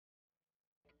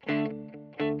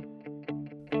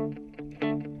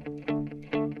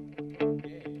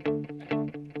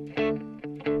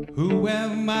Who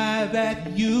am I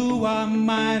that you are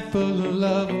mindful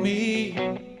of me?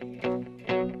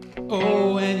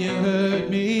 Oh, and you heard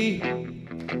me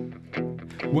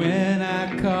when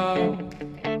I called.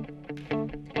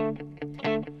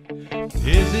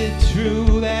 Is it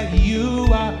true that you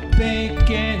are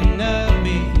thinking of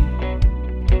me?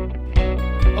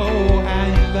 Oh, how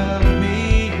you love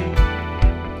me.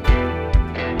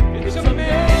 It's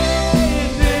amazing.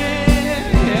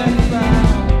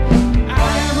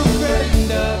 I am a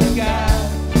friend of God.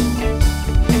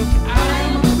 I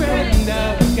am a friend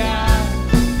of God.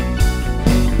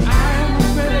 I am a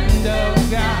friend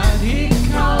of God. He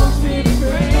calls me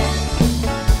friend.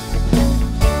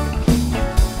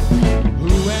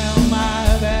 Who am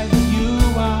I that you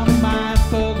are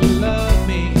mindful of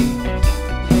me?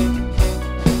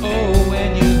 Oh, when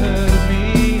you heard me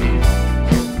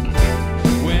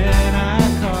when I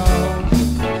called.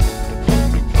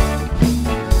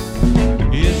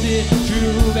 Is it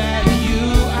true that you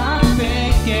are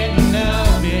thinking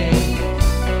of me?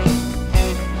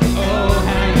 Oh,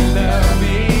 how you love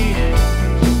me.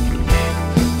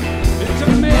 It's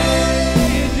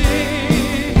amazing.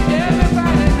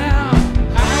 Everybody now.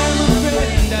 I'm a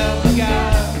friend of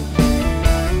God.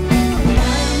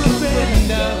 I'm a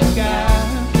friend of God.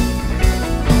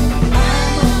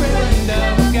 I'm a friend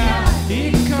of God. He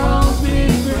calls me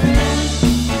friend.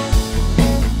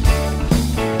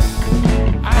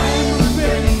 I'm a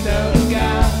friend of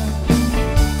God.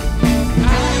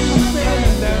 I'm a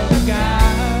friend of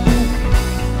God.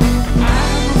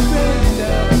 I'm a friend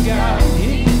of God.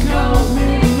 He calls me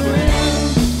friend.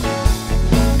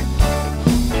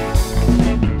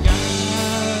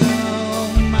 God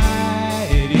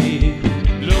Almighty,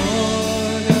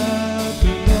 Lord of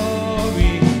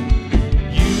glory,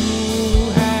 you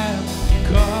have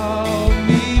called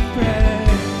me friend.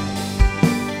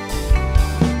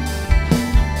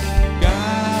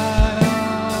 God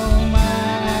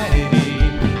Almighty,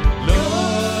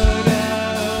 Lord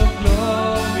of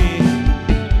glory,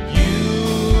 you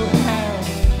have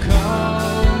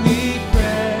called me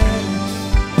friend.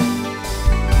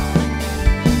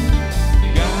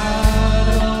 God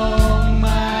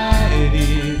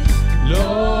Almighty,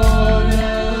 Lord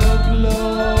of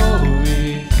glory,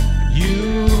 you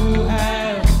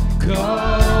have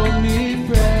called me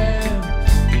friend.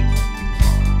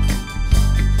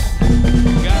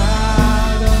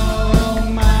 God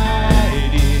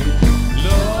Almighty,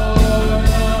 Lord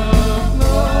of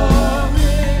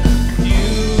glory, you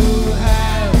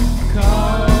have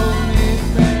called me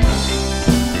friend.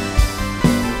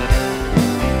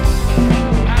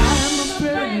 I'm a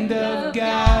friend of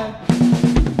God.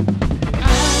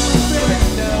 I'm a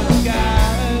friend of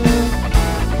God.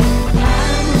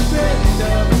 I'm a friend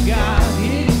of God.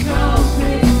 He calls me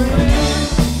friend.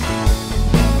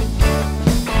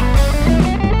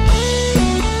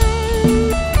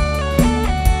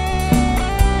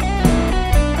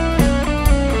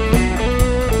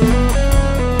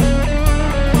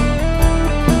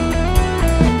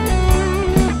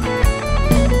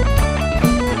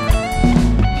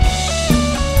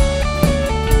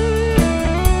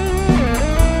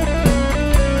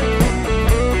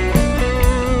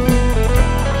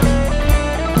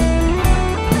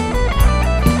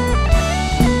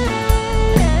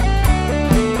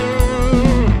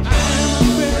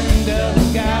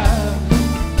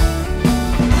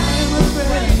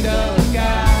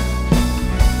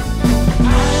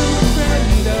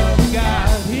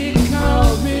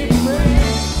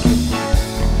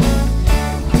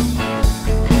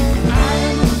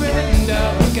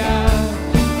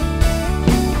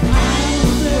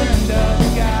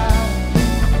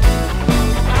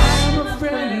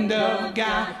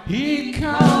 He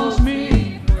calls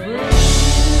me friend.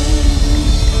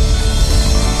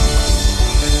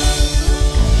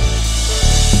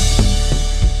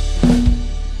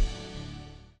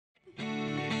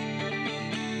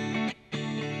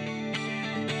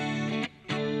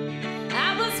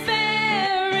 I was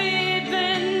buried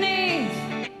beneath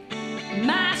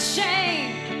my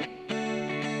shame.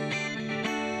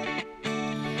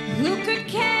 Who could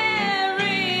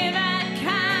carry that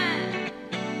kind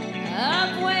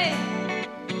of weight?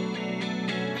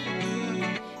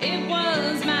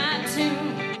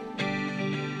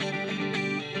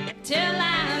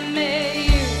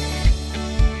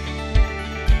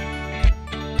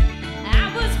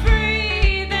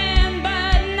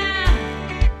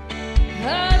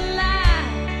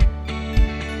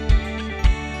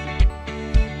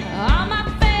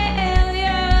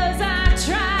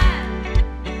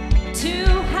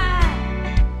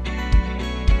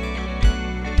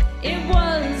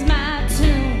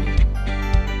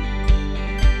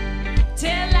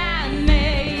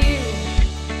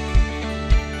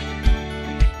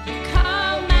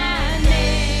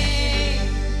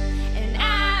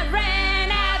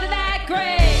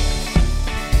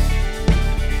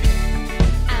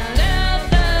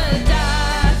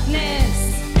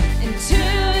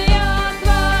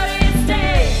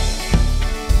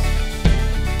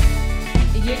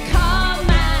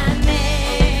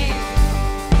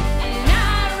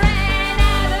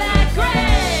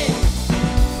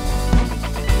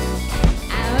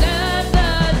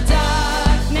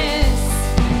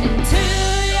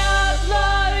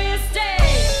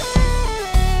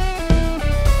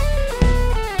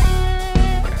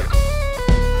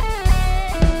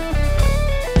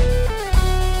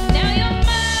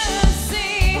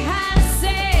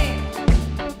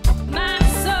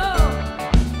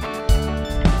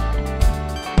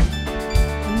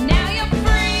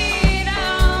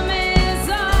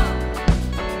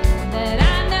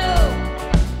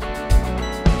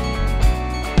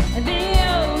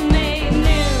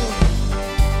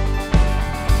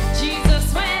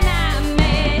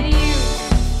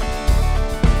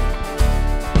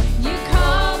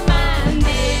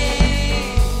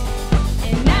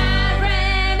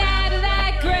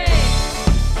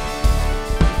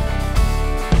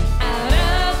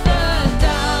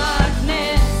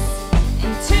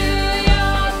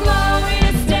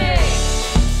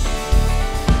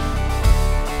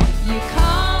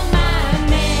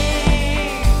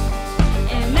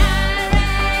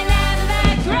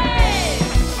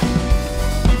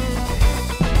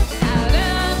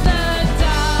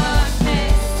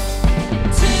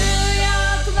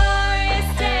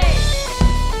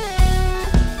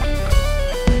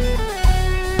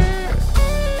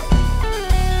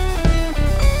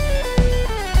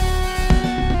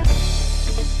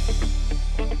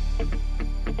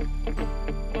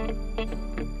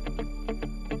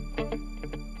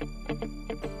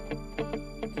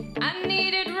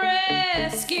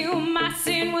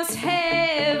 was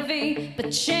heavy,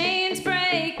 but chains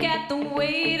break at the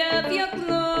weight of your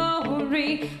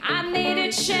glory. I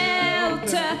needed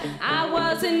shelter, I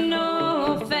was an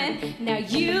orphan. Now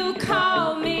you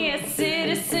call me a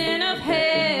citizen of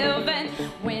heaven.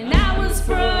 When I was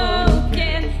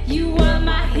broken, you were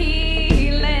my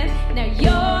healing. Now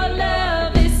your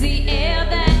love is the air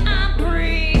that I'm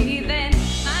breathing.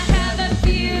 I have a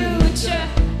future,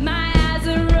 my eyes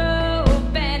are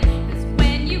open, 'cause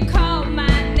when you called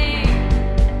my name,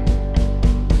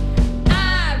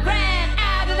 I ran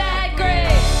out of that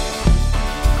grave,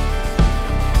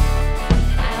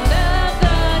 out of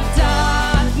the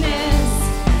darkness,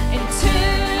 into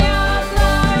your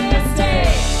glorious day.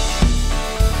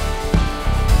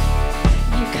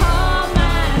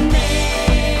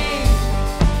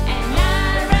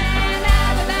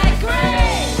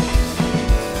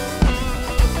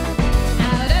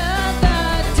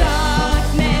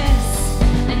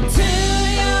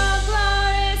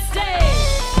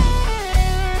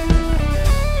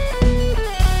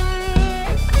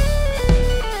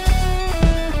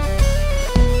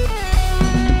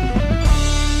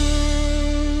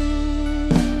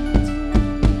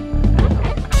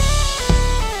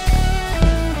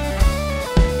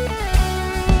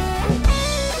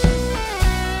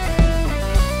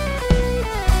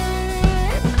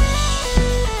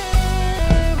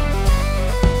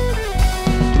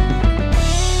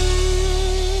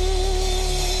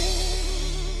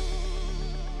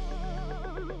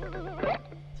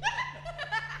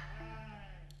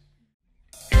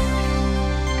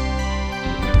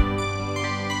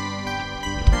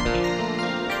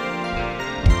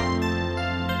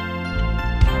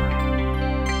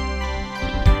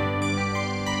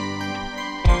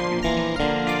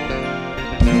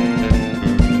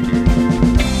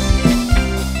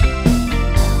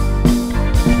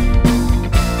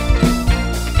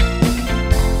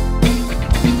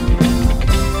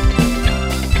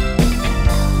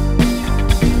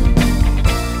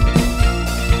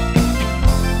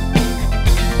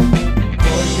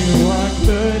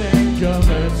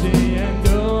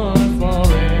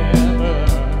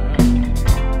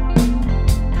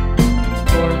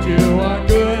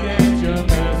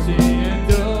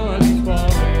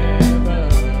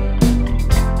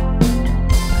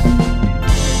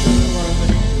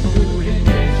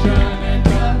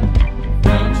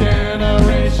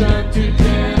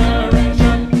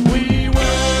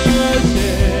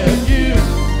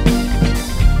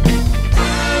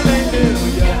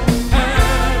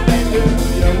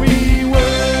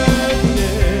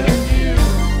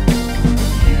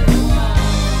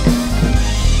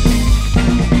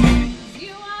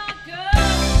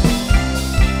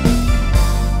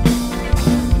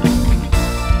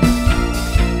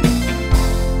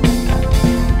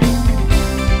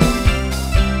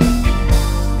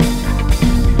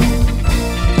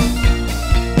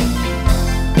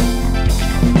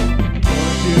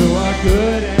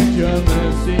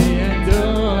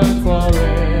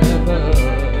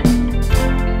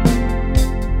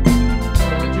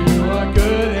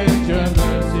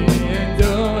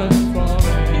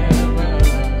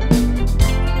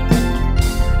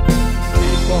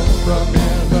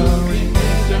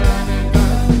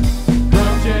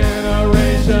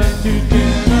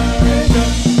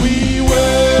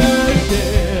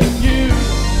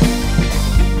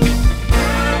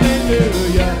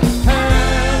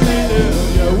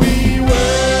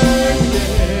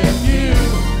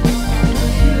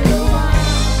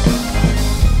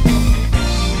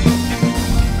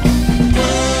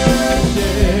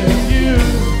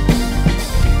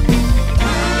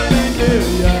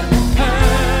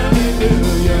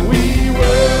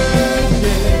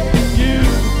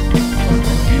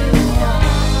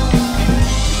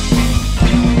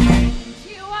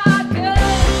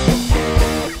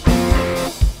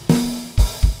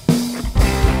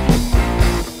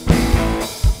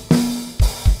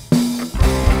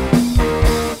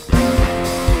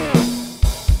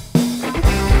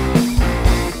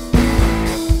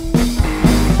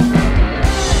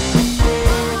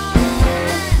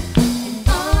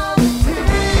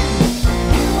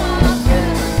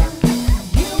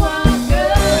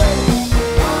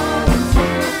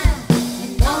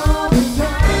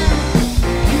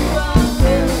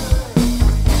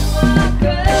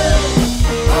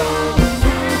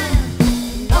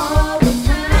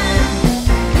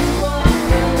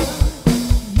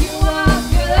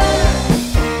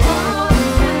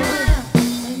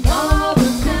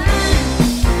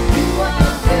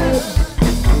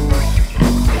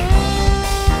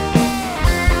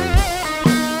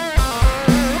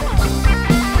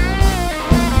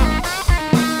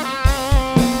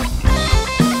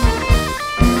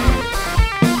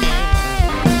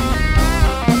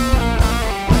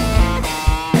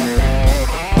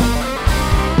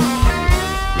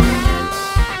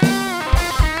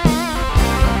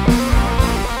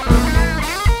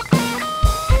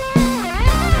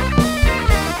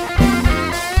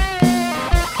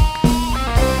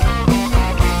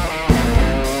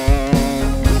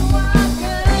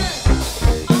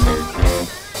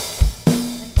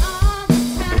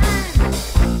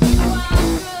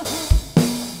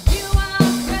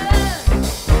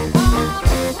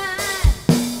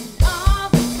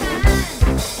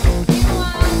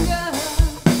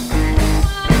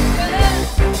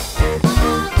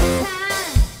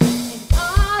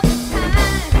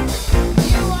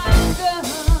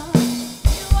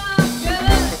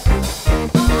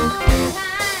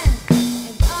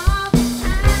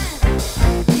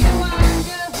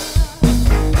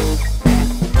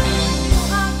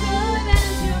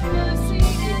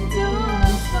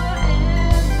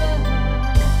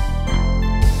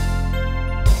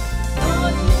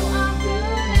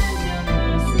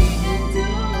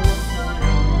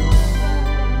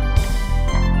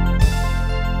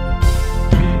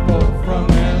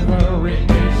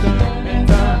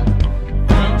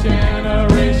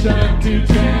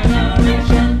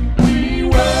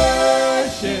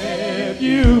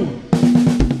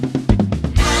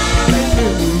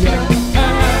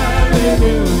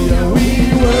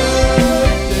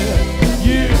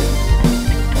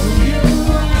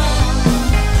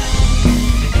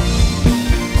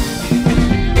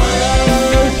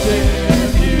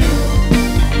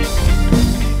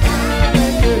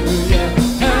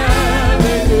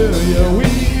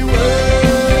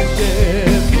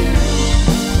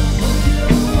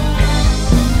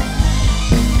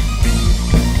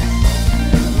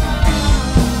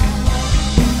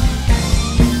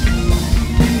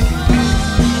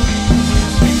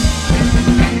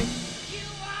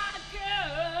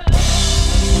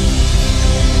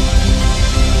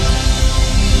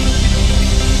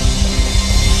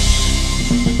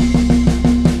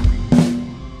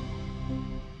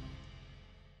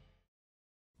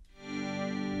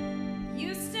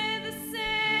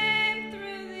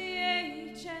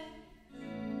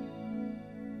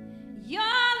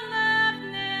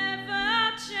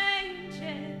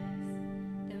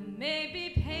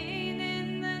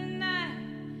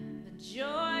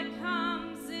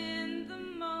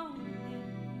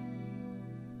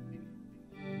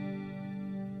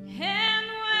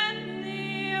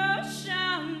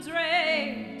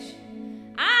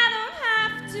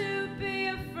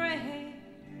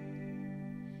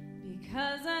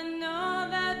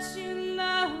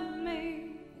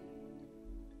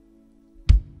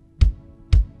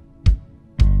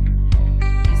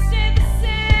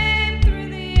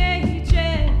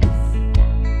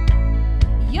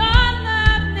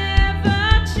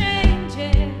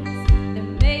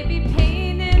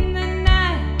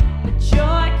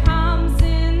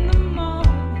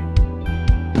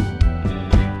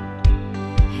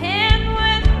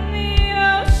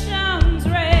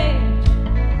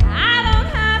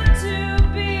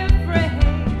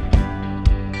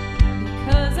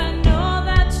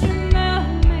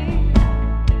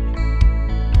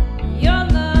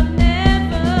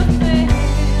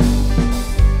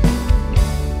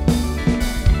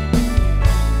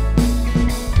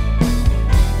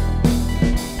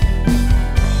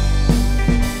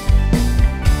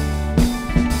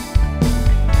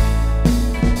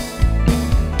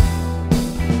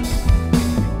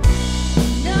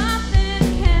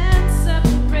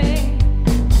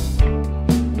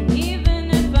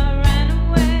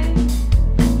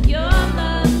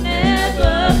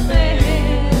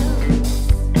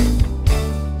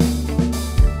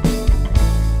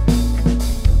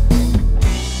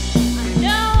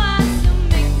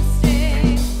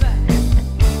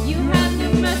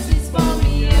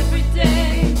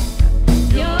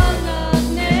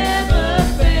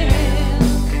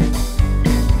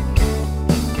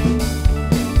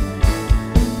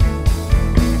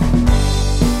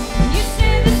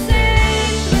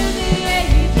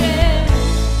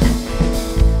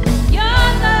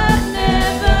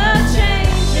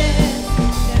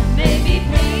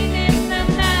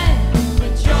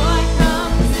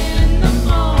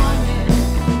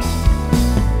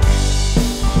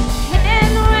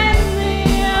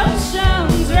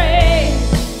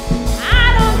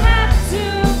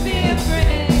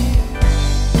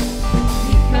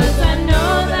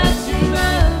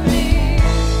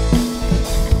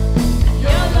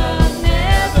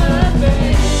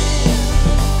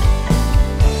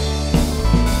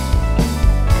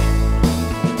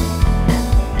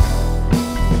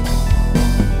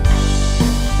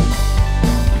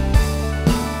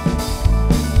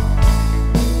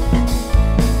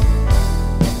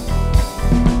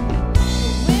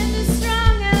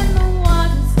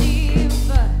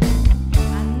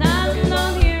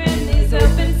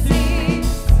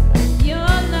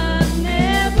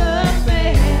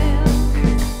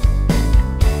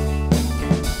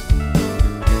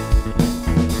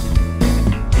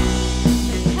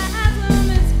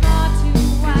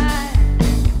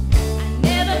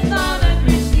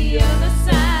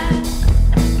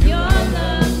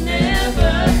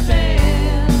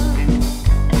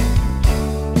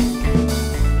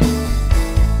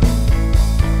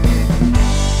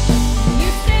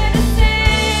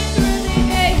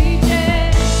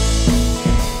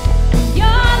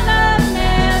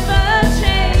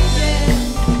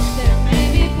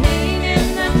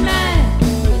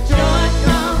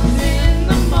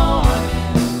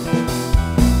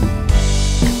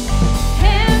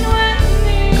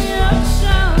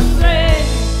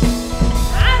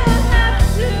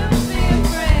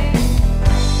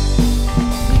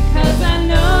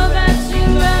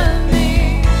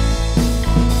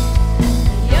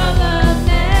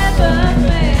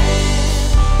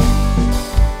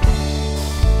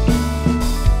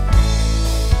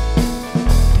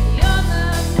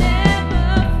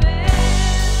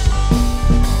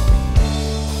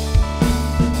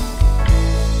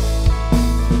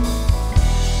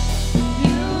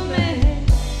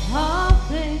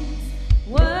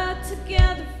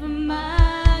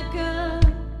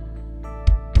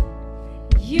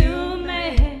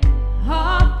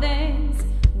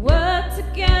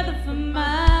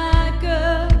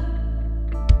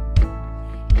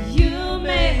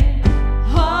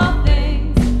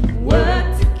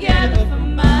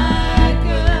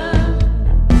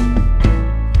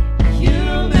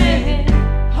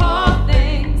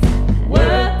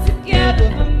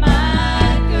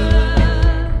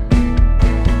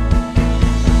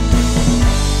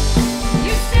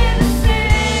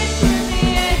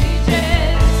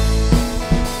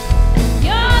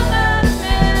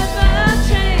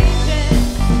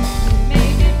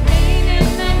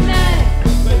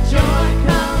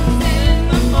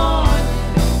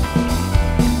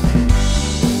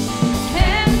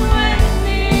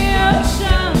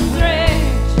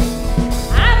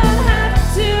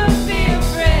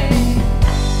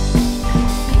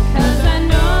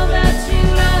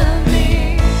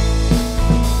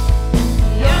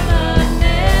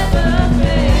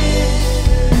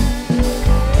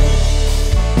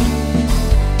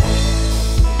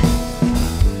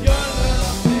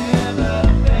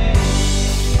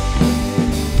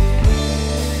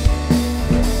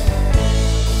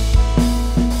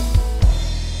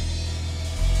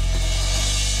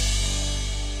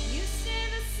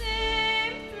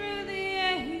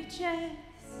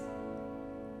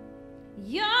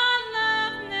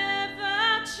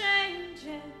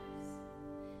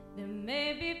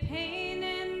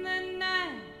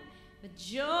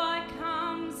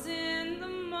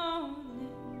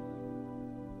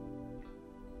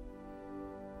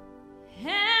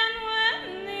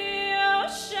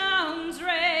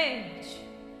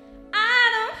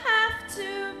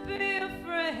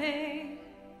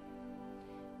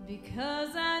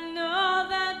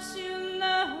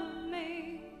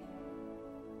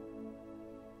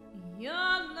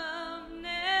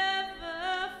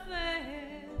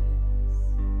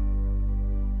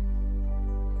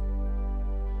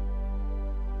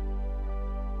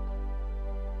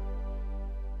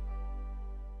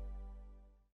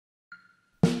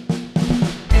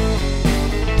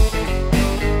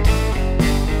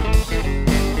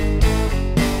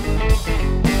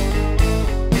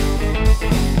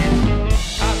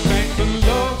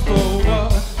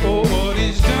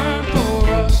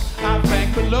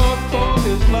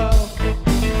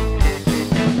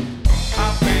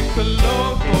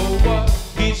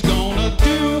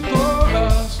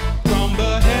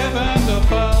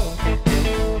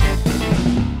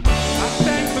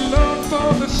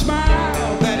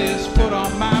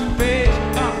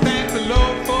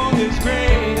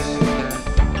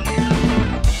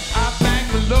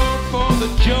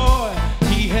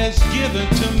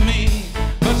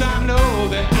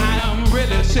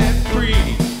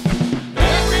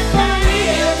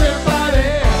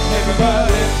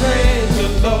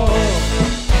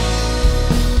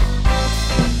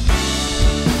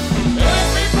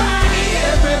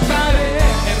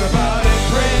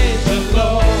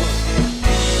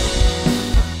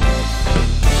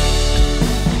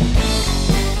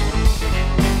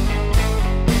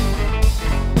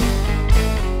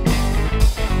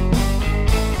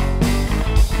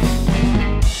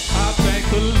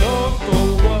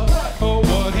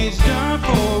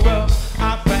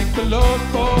 Lord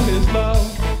for his love.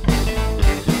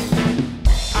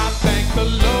 I thank the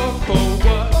Lord for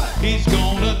what he's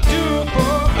gonna do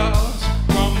for us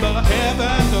from the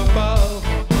heavens above.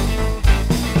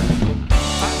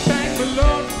 I thank the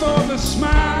Lord for the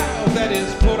smile that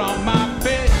is put on my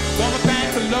face. Wanna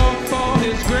thank the Lord for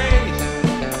his grace.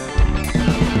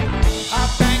 I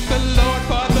thank the Lord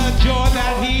for the joy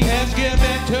that he has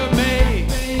given to me,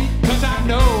 'cause I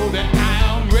know that I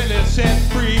am really set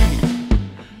free.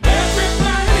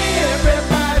 Everybody,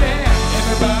 everybody,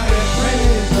 everybody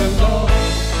praise the Lord.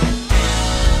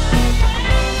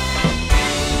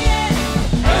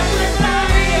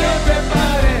 Everybody,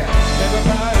 everybody,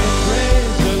 everybody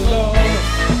praise the Lord.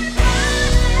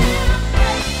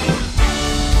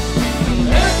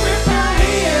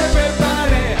 Everybody,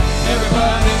 everybody,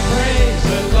 everybody praise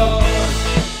the Lord.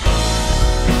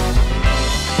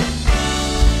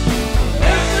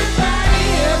 Everybody,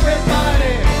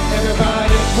 everybody,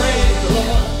 everybody praise the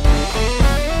Lord.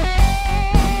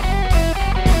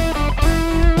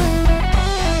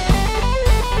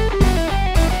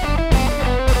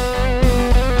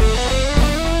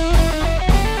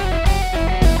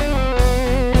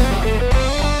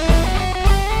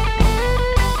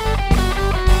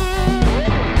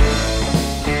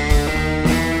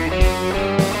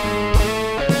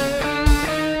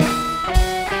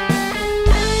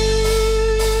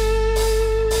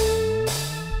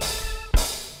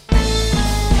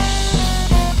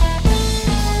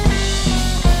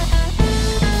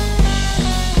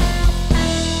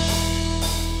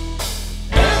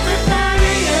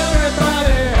 Everybody,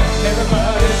 everybody,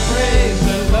 everybody praise the Lord. Everybody, everybody, everybody praise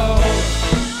the Lord.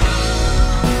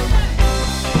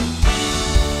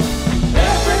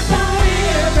 Everybody,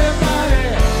 everybody,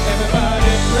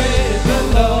 everybody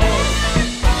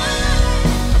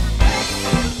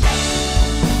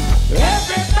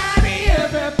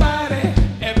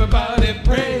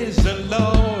praise the Lord.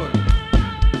 Everybody,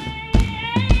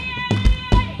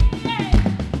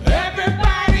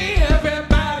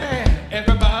 everybody,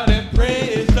 everybody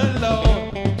praise the Lord.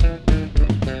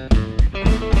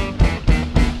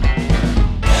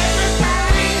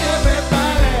 Everybody,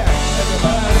 everybody,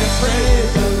 everybody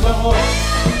praise the Lord.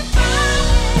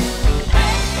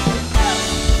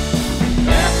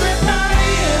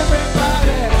 Everybody,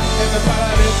 everybody,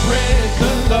 everybody praise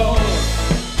the Lord.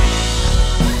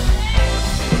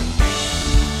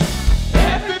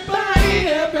 Everybody,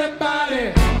 everybody,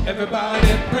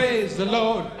 everybody praise the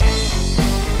Lord.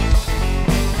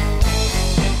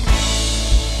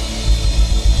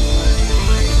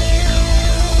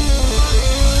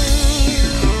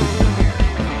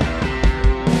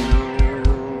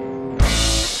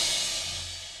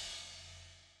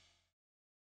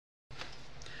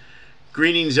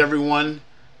 Greetings, everyone.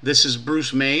 This is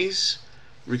Bruce Maez,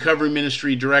 Recovery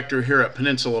Ministry Director here at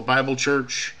Peninsula Bible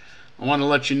Church. I want to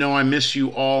let you know I miss you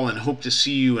all and hope to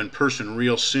see you in person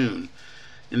real soon.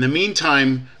 In the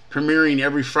meantime, premiering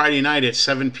every Friday night at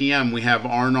 7 p.m., we have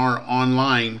R&R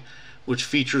Online, which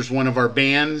features one of our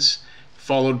bands,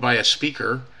 followed by a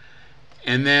speaker.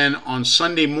 And then on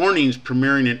Sunday mornings,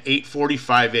 premiering at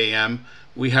 8:45 a.m.,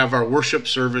 we have our worship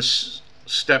service,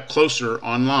 Step Closer,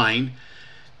 online.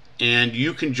 And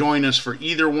you can join us for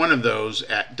either one of those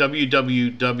at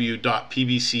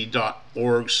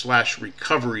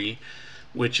www.pbc.org/recovery,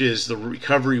 which is the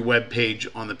recovery webpage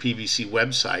on the PBC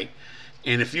website.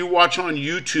 And if you watch on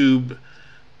YouTube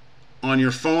on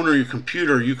your phone or your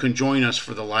computer, you can join us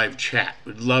for the live chat.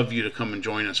 We'd love you to come and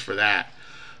join us for that.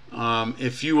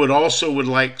 If you would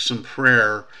like some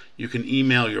prayer, you can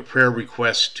email your prayer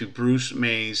requests to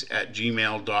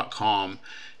brucemays@gmail.com,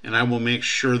 and I will make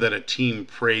sure that a team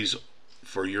prays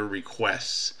for your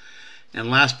requests.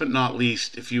 And last but not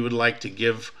least, if you would like to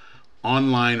give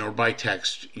online or by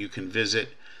text, you can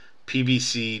visit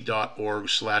pbc.org/give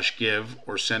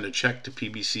or send a check to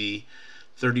PBC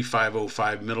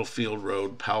 3505 Middlefield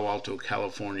Road, Palo Alto,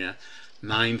 California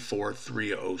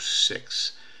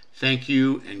 94306. Thank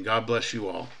you, and God bless you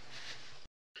all.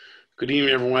 Good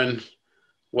evening, everyone.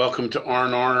 Welcome to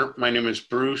R&R. My name is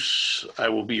Bruce. I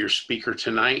will be your speaker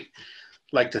tonight.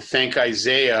 I'd like to thank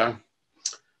Isaiah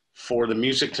for the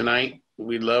music tonight.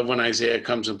 We love when Isaiah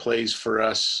comes and plays for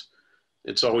us.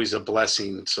 It's always a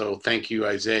blessing. So thank you,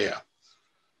 Isaiah.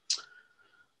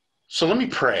 So let me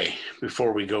pray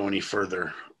before we go any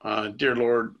further. Dear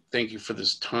Lord, thank you for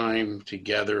this time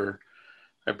together.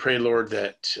 I pray, Lord,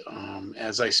 that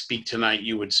as I speak tonight,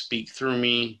 you would speak through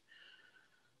me,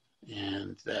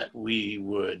 and that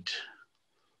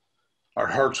our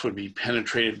hearts would be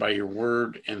penetrated by your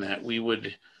word, and that we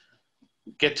would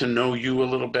get to know you a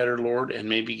little better, Lord, and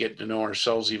maybe get to know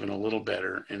ourselves even a little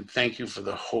better. And thank you for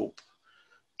the hope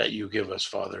that you give us,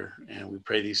 Father. And we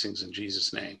pray these things in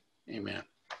Jesus' name. Amen.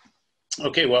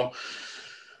 Okay, well,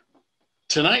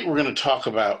 tonight we're going to talk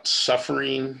about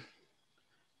suffering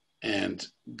and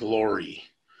glory.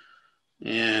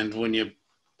 And when you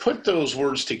put those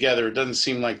words together, it doesn't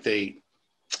seem like they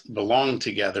belong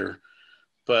together,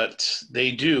 but they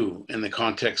do in the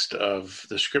context of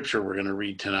the scripture we're going to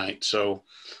read tonight. So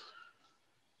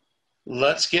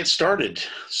let's get started.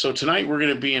 So tonight we're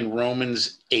going to be in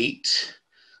Romans 8.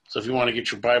 So if you want to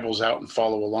get your Bibles out and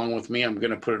follow along with me, I'm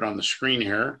going to put it on the screen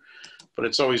here, but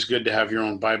it's always good to have your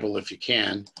own Bible if you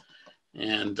can.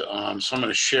 And so I'm going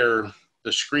to share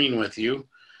the screen with you,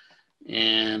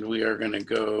 and we are going to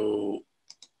go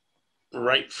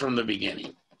right from the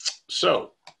beginning.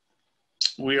 So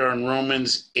we are in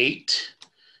Romans 8,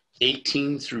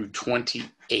 18 through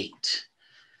 28.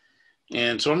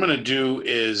 And so what I'm going to do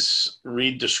is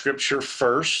read the scripture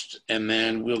first, and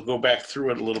then we'll go back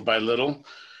through it little by little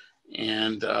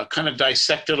and kind of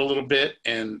dissect it a little bit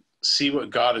and see what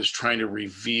God is trying to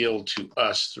reveal to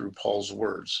us through Paul's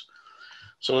words.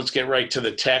 So let's get right to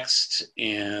the text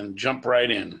and jump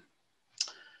right in.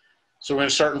 So we're going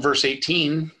to start in verse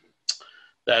 18.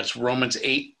 That's Romans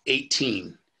 8,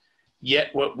 18.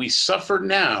 Yet what we suffer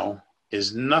now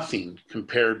is nothing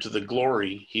compared to the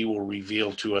glory he will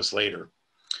reveal to us later.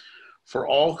 For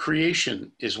all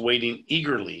creation is waiting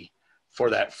eagerly for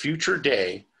that future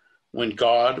day when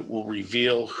God will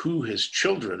reveal who his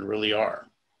children really are.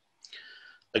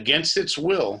 Against its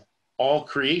will, all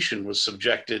creation was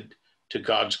subjected to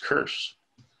God's curse.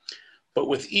 But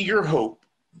with eager hope,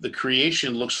 the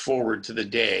creation looks forward to the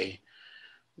day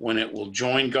when it will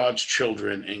join God's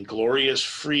children in glorious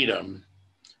freedom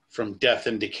from death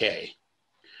and decay.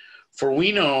 For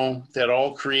we know that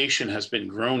all creation has been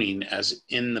groaning as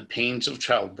in the pains of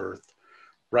childbirth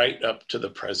right up to the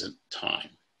present time.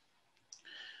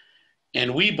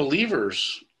 And we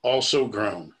believers also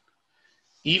groan,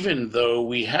 even though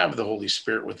we have the Holy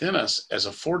Spirit within us as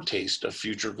a foretaste of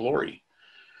future glory.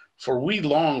 For we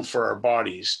long for our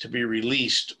bodies to be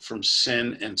released from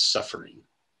sin and suffering.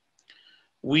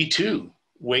 We too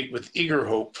wait with eager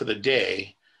hope for the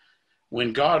day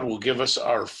when God will give us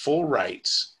our full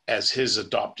rights as his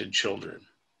adopted children,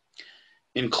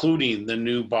 including the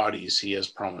new bodies he has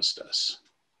promised us.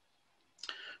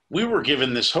 We were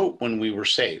given this hope when we were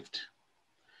saved.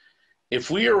 If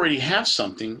we already have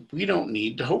something, we don't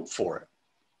need to hope for it.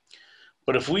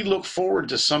 But if we look forward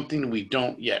to something we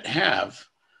don't yet have,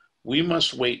 we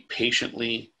must wait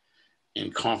patiently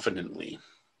and confidently.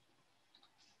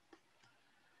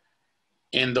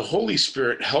 And the Holy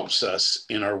Spirit helps us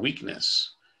in our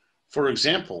weakness. For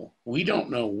example, we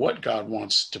don't know what God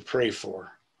wants to pray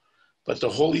for, but the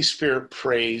Holy Spirit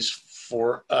prays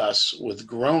for us with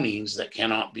groanings that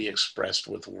cannot be expressed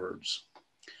with words.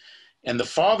 And the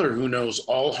Father who knows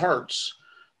all hearts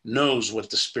knows what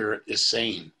the Spirit is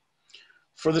saying.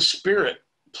 For the Spirit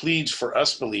pleads for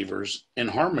us believers in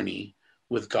harmony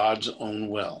with God's own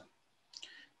will.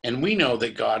 And we know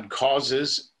that God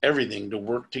causes everything to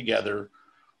work together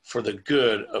for the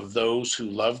good of those who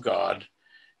love God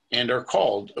and are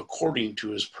called according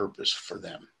to his purpose for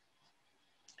them.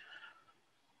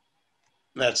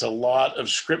 That's a lot of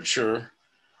scripture.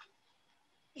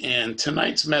 And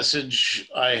tonight's message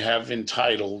I have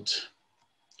entitled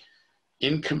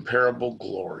Incomparable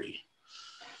Glory.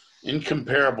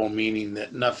 Incomparable meaning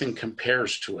that nothing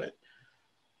compares to it.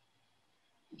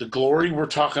 The glory we're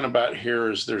talking about here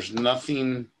is there's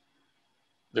nothing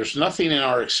in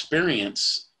our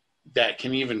experience that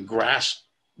can even grasp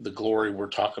the glory we're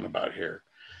talking about here.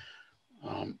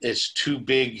 It's too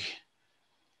big,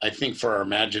 I think, for our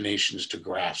imaginations to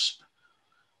grasp.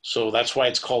 So that's why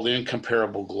it's called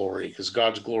incomparable glory, because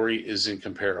God's glory is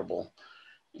incomparable.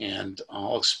 And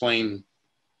I'll explain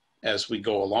as we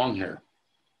go along here.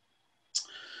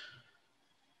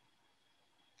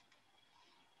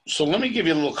 So let me give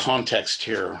you a little context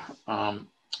here.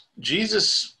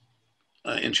 Jesus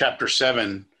in chapter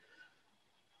 7,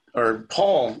 or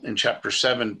Paul in chapter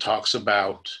 7 talks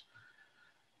about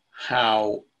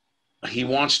how he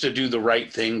wants to do the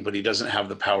right thing, but he doesn't have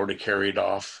the power to carry it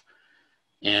off.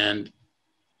 And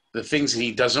the things that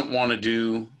he doesn't want to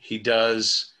do, he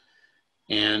does.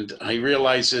 And he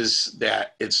realizes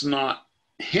that it's not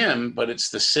him, but it's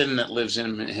the sin that lives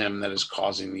in him that is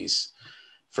causing these,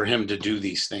 for him to do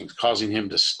these things, causing him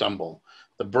to stumble.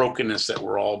 The brokenness that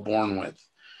we're all born with.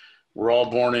 We're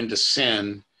all born into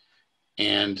sin,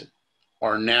 and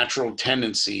our natural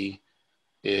tendency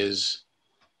is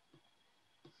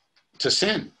to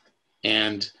sin.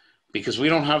 And because we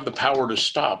don't have the power to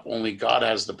stop, only God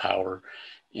has the power.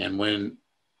 And when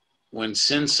when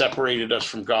sin separated us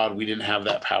from God, we didn't have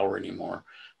that power anymore,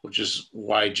 which is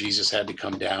why Jesus had to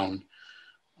come down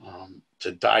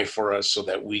to die for us so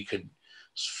that we could,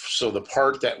 so the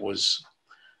part that was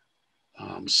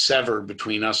severed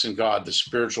between us and God, the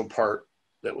spiritual part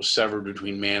that was severed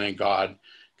between man and God,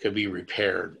 could be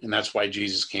repaired. And that's why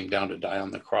Jesus came down to die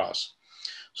on the cross.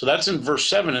 So that's in verse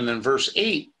 7. And then verse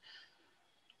 8,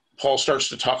 Paul starts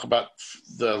to talk about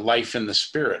the life in the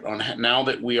Spirit. On now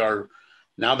that we are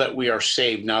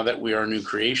saved, now that we are new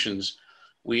creations,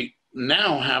 we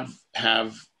now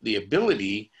have the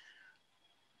ability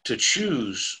to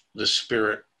choose the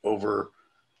Spirit over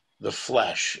the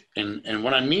flesh. And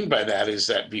what I mean by that is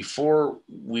that before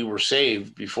we were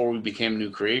saved, before we became new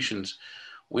creations,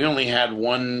 we only had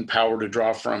one power to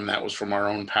draw from. That was from our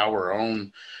own power,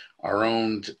 our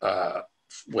own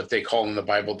what they call in the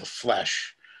Bible the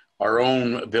flesh, our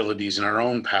own abilities and our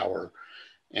own power.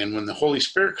 And when the Holy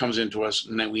Spirit comes into us,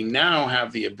 and that we now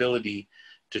have the ability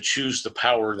to choose the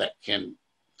power that can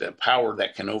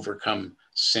overcome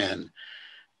sin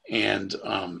and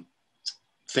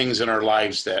things in our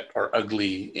lives that are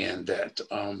ugly and that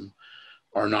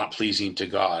are not pleasing to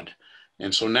God.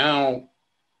 And so now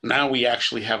we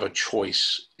actually have a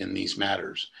choice in these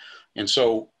matters. And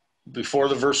so before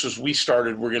the verses we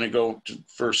started, we're going to go to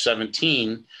verse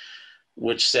 17,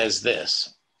 which says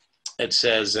this. It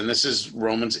says, and this is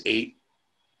Romans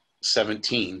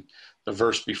 8:17, the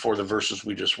verse before the verses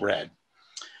we just read.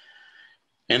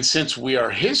 And since we are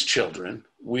his children,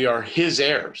 we are his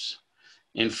heirs.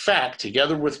 In fact,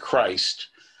 together with Christ,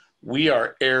 we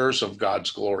are heirs of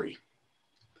God's glory.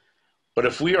 But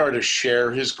if we are to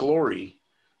share his glory,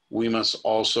 we must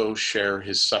also share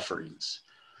his sufferings.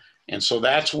 And so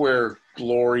that's where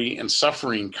glory and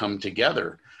suffering come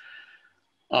together.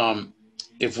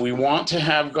 If we want to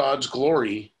have God's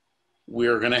glory,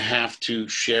 we're going to have to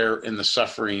share in the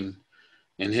suffering,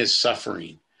 in his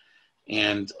suffering.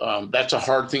 And that's a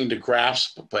hard thing to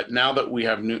grasp. But now that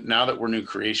we're new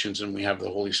creations and we have the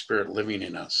Holy Spirit living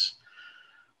in us,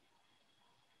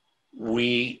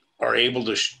 we are able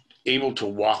to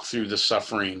walk through the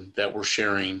suffering that we're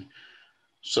sharing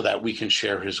so that we can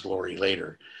share his glory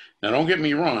later. Now, don't get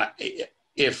me wrong.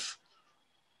 If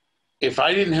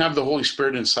I didn't have the Holy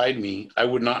Spirit inside me, I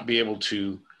would not be able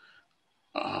to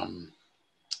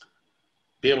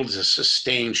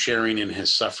sustain sharing in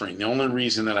his suffering. The only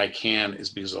reason that I can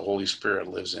is because the Holy Spirit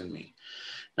lives in me.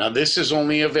 Now, this is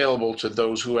only available to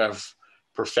those who have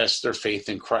professed their faith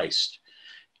in Christ.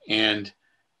 And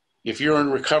if you're in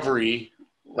recovery,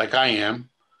 like I am,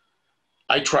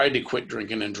 I tried to quit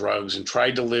drinking and drugs and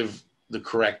tried to live the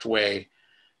correct way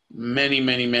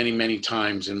many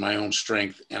times in my own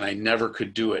strength, and I never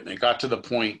could do it. And it got to the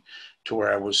point to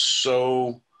where I was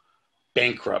so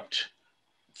bankrupt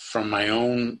from my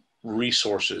own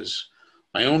resources.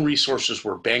 My own resources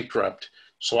were bankrupt,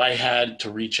 so I had to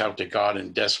reach out to God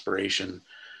in desperation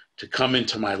to come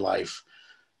into my life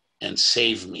and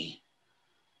save me.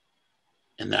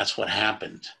 And that's what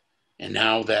happened. And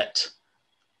now that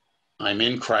I'm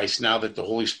in Christ, now that the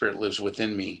Holy Spirit lives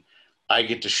within me, I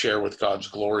get to share with God's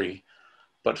glory.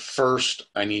 But first,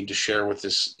 I need to share with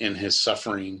this in his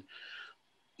suffering,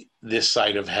 this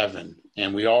side of heaven.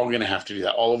 And we all going to have to do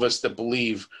that. All of us that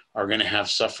believe are going to have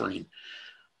suffering.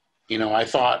 You know, I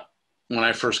thought when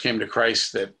I first came to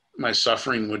Christ that my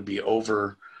suffering would be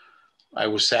over. I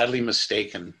was sadly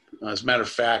mistaken. As a matter of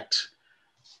fact,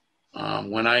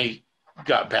 when I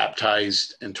got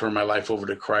baptized and turned my life over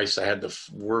to Christ, I had the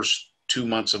worst 2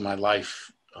 months of my life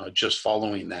just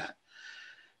following that.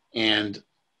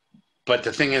 But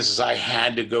the thing is I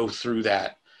had to go through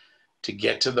that to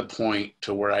get to the point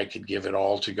to where I could give it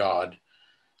all to God.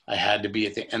 I had to be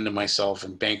at the end of myself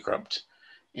and bankrupt.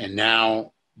 And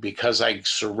now, because I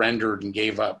surrendered and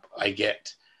gave up, I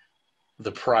get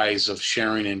the prize of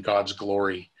sharing in God's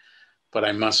glory, but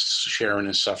I must share in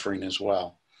his suffering as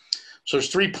well. So there's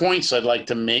 3 points I'd like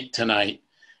to make tonight.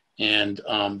 And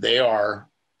they are,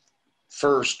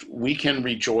 first, we can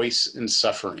rejoice in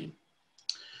suffering.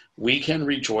 We can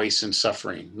rejoice in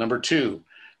suffering. Number 2,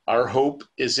 our hope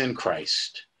is in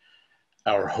Christ.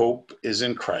 Our hope is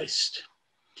in Christ.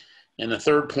 And the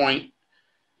third point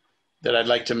that I'd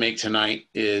like to make tonight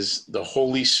is the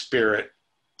Holy Spirit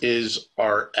is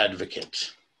our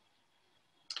advocate.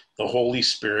 The Holy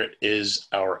Spirit is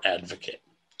our advocate.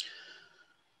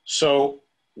 So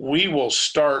we will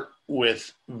start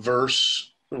with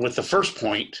the first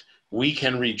point, we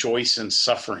can rejoice in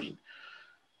suffering.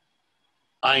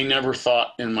 I never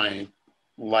thought in my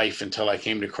life until I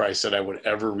came to Christ that I would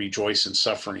ever rejoice in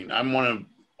suffering. I'm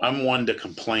one to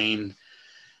complain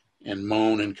and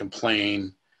moan and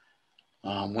complain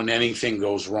when anything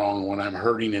goes wrong, when I'm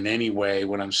hurting in any way,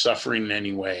 when I'm suffering in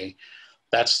any way.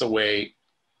 That's the way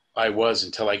I was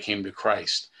until I came to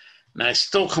Christ. And I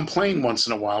still complain once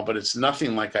in a while, but it's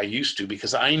nothing like I used to,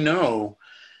 because I know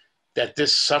that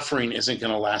this suffering isn't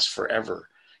going to last forever.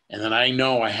 And then I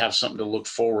know I have something to look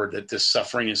forward, that this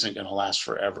suffering isn't going to last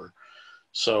forever.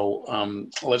 So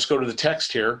let's go to the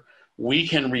text here. We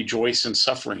can rejoice in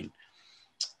suffering.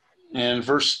 And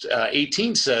verse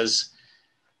 18 says,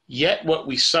 "Yet what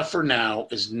we suffer now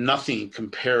is nothing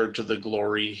compared to the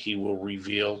glory he will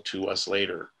reveal to us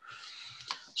later."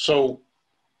 So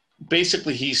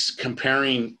basically, he's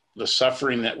comparing the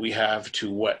suffering that we have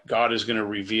to what God is going to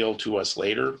reveal to us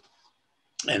later,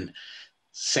 and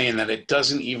saying that it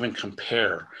doesn't even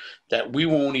compare, that we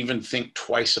won't even think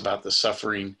twice about the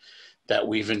suffering that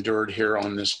we've endured here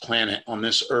on this planet, on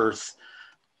this earth,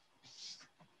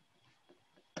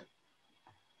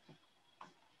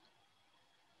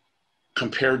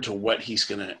 compared to what he's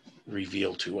going to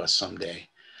reveal to us someday.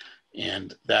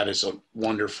 And that is a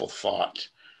wonderful thought.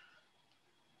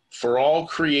 For all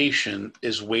creation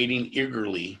is waiting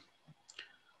eagerly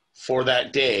for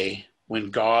that day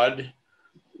when God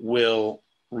will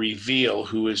reveal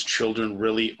who his children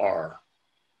really are.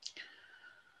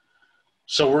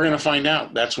 So we're going to find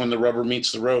out. That's when the rubber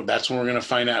meets the road. That's when we're going to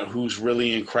find out who's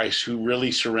really in Christ, who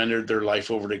really surrendered their life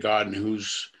over to God, and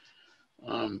who's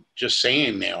just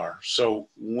saying they are. So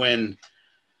when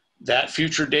that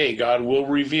future day, God will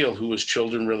reveal who his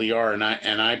children really are. And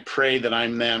I pray that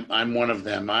I'm them. I'm one of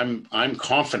them. I'm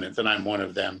confident that I'm one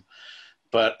of them,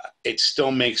 but it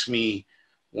still makes me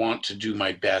want to do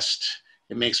my best.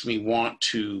 It makes me want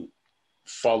to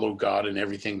follow God in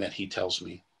everything that he tells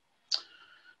me.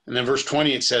 And then verse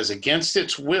 20, it says, "Against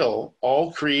its will,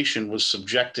 all creation was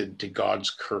subjected to God's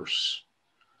curse."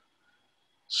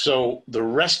 So the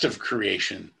rest of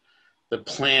creation, the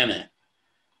planet,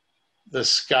 the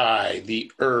sky,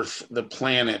 the earth, the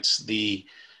planets, the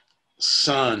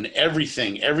sun,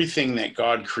 everything that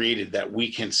God created that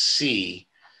we can see,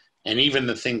 and even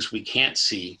the things we can't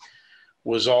see,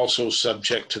 was also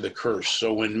subject to the curse.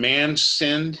 So when man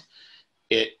sinned,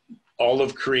 all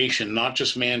of creation, not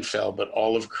just man fell, but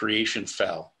all of creation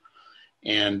fell.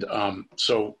 And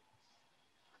so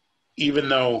even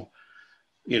though,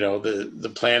 you know, the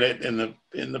planet and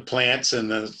the plants and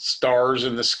the stars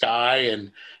in the sky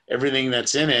and everything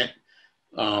that's in it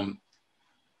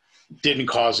didn't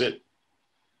cause it,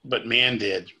 but man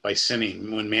did by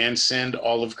sinning. When man sinned,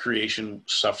 all of creation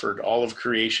suffered. All of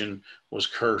creation was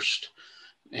cursed,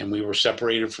 and we were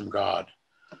separated from God.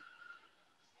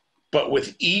 But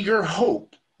with eager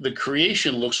hope, the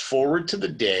creation looks forward to the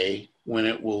day when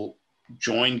it will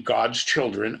join God's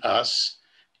children, us,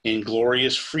 in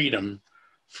glorious freedom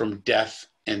from death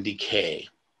and decay.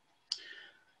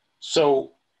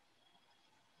 So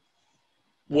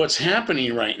what's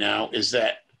happening right now is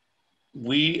that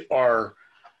we are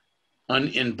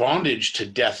in bondage to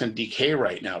death and decay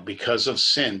right now because of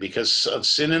sin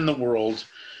in the world,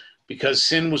 because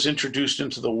sin was introduced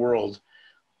into the world.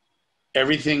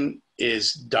 Everything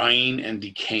is dying and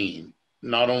decaying,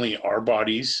 not only our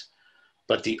bodies,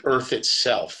 but the earth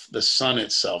itself, the sun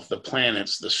itself, the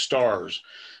planets, the stars.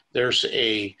 There's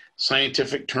a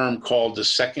scientific term called the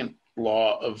second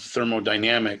law of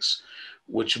thermodynamics,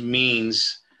 which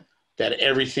means that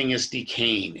everything is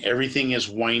decaying, everything is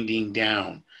winding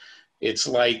down. It's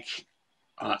like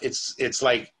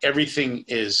everything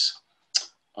is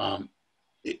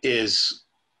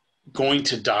going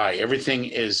to die. Everything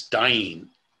is dying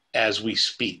as we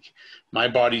speak. My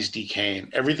body's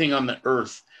decaying. Everything on the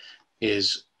earth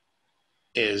is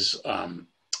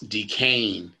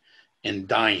decaying and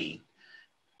dying.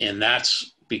 And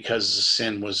that's because the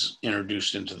sin was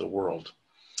introduced into the world.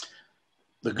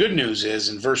 The good news is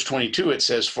in verse 22, it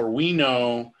says, "For we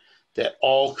know that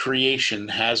all creation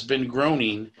has been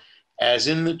groaning as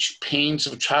in the pains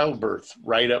of childbirth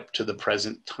right up to the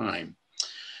present time."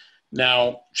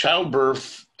 Now,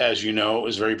 childbirth, as you know,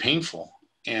 is very painful.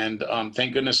 And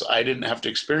thank goodness I didn't have to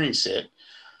experience it.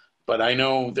 But I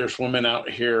know there's women out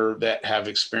here that have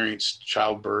experienced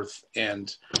childbirth.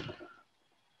 And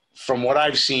from what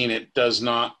I've seen, it does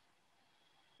not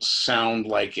sound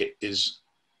like it is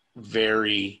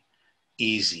very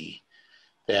easy,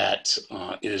 that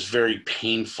it is very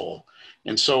painful.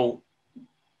 And so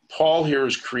Paul here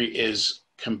is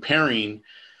comparing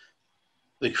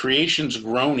the creation's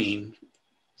groaning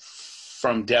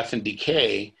from death and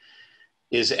decay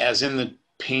is as in the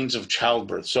pains of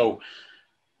childbirth. So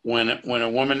when a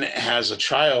woman has a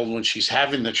child, when she's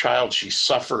having the child, she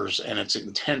suffers and it's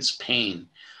intense pain.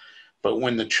 But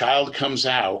when the child comes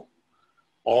out,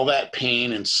 all that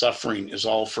pain and suffering is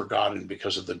all forgotten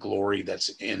because of the glory that's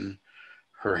in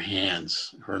her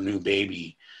hands, her new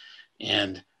baby.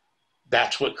 And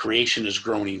that's what creation is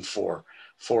groaning for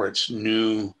its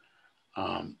new,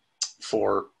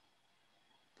 for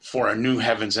a new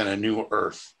heavens and a new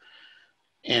earth.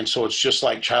 And so it's just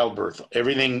like childbirth.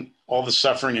 Everything, all the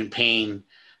suffering and pain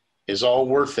is all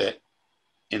worth it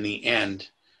in the end,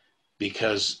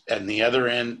 because at the other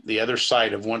end, the other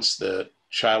side of once the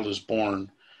child is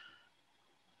born,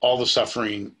 all the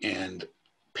suffering and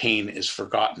pain is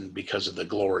forgotten because of the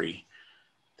glory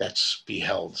that's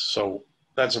beheld. So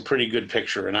that's a pretty good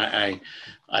picture. And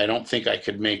I don't think I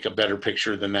could make a better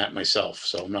picture than that myself.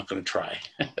 So I'm not going to try.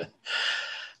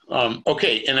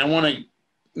 Okay. And I want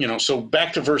to, so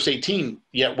back to verse 18,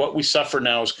 yet what we suffer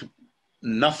now is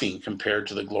nothing compared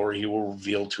to the glory he will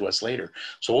reveal to us later.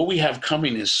 So what we have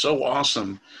coming is so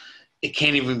awesome, it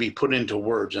can't even be put into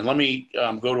words. And let me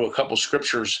go to a couple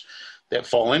scriptures that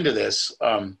fall into this.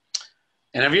 And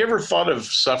have you ever thought of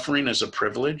suffering as a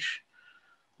privilege?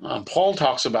 Paul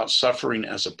talks about suffering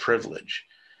as a privilege.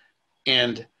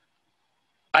 And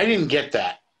I didn't get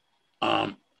that.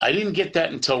 I didn't get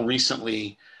that until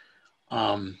recently.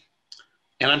 And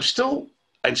I'm still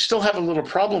have a little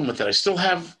problem with it.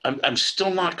 I'm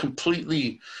still not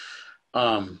completely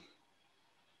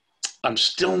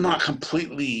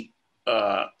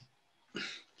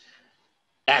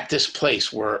at this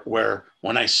place where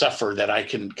when I suffer that I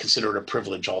can consider it a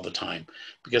privilege all the time.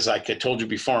 Because like I told you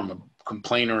before, I'm a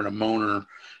complainer and a moaner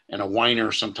and a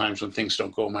whiner sometimes when things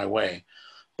don't go my way.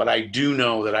 But I do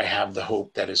know that I have the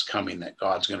hope that is coming, that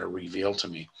God's going to reveal to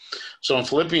me. So in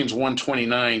Philippians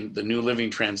 1:29, the New Living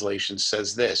Translation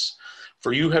says this: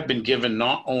 "For you have been given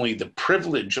not only the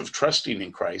privilege of trusting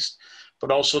in Christ,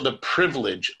 but also the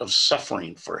privilege of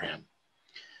suffering for him."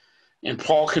 And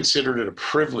Paul considered it a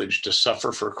privilege to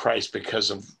suffer for Christ because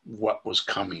of what was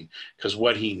coming, because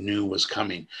what he knew was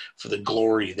coming, for the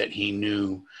glory that he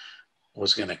knew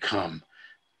was going to come.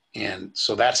 And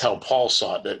so that's how Paul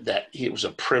saw it, that it was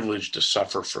a privilege to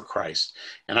suffer for Christ.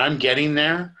 And I'm getting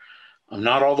there. I'm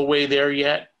not all the way there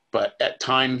yet, but at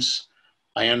times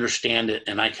I understand it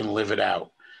and I can live it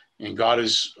out. And God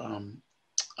is,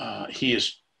 he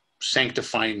is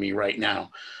sanctifying me right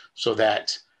now so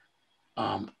that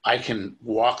I can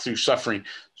walk through suffering.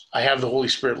 I have the Holy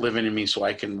Spirit living in me so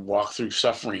I can walk through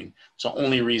suffering. It's the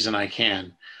only reason I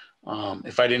can.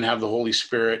 If I didn't have the Holy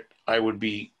Spirit, I would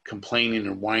be complaining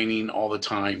and whining all the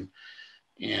time.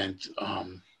 And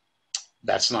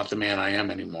that's not the man I am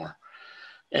anymore.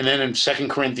 And then in 2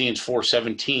 Corinthians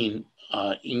 4:17,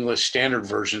 English Standard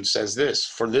Version says this: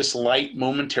 "For this light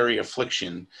momentary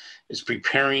affliction is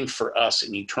preparing for us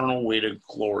an eternal weight of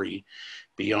glory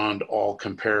beyond all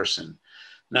comparison."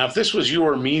 Now, if this was you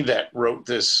or me that wrote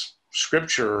this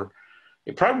scripture,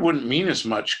 it probably wouldn't mean as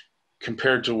much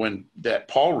compared to when that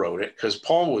Paul wrote it, because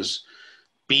Paul was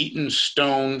beaten,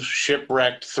 stoned,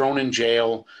 shipwrecked, thrown in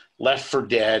jail, left for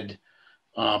dead.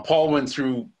 Paul went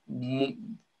through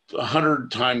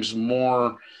 100 times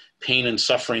more pain and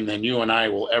suffering than you and I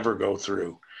will ever go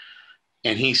through.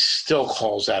 And he still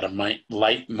calls that a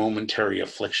light momentary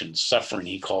affliction. Suffering,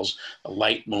 he calls a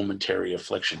light momentary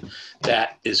affliction.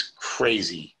 That is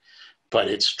crazy, but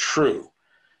it's true.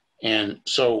 And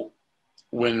so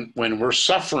when we're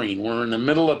suffering, we're in the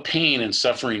middle of pain and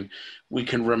suffering, we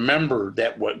can remember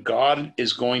that what God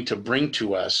is going to bring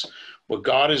to us, what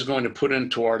God is going to put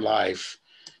into our life,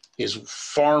 is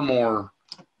far more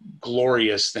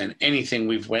glorious than anything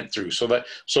we've went through.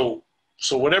 So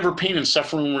whatever pain and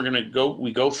suffering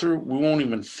we go through, we won't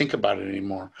even think about it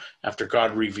anymore after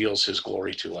God reveals his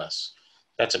glory to us.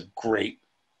 That's a great,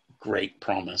 great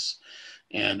promise.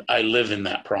 And I live in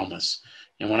that promise.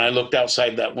 And when I looked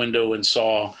outside that window and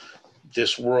saw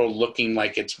this world looking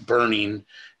like it's burning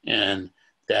and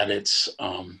that it's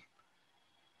going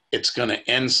to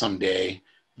end someday,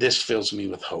 this fills me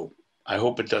with hope. I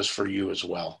hope it does for you as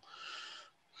well.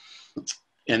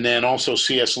 And then also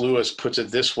C.S. Lewis puts it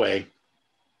this way: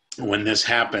 when this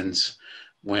happens,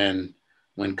 when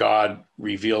God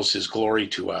reveals his glory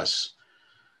to us,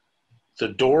 the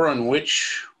door on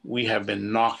which we have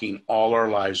been knocking all our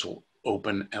lives will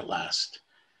open at last.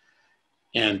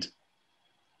 And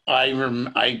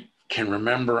I can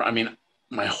remember,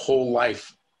 my whole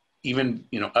life, even,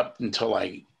 up until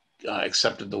I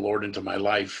accepted the Lord into my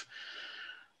life,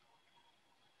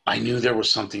 I knew there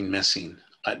was something missing.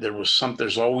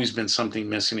 There's always been something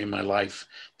missing in my life.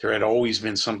 There had always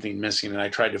been something missing, and I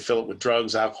tried to fill it with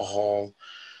drugs, alcohol,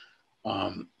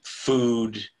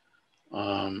 food,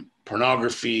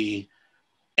 pornography,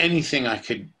 anything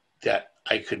that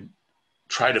I could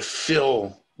try to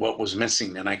fill what was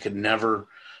missing, and I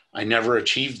never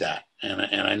achieved that. And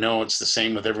I know it's the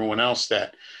same with everyone else,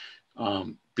 that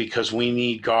because we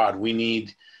need God, we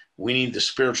need the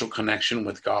spiritual connection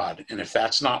with God. And if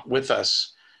that's not with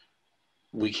us,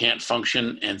 we can't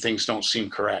function, and things don't seem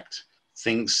correct.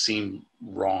 Things seem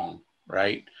wrong,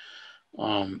 right?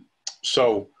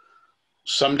 So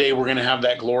someday we're going to have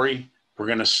that glory. We're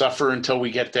going to suffer until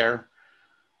we get there.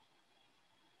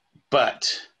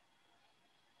 But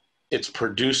it's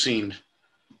producing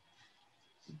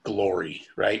glory,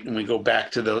 right? And we go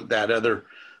back to that other,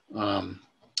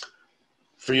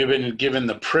 for you've been given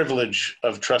the privilege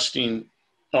of trusting.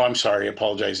 Oh, I'm sorry, I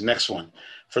apologize. Next one.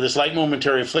 For this light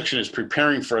momentary affliction is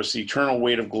preparing for us the eternal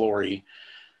weight of glory.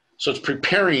 So it's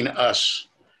preparing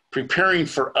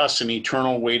for us an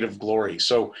eternal weight of glory.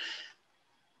 So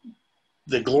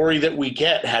the glory that we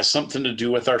get has something to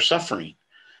do with our suffering.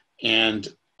 And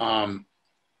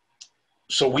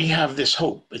so we have this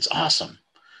hope. It's awesome.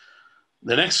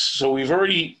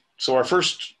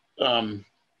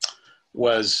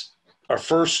 Our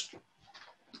first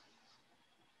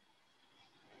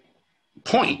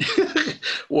point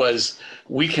was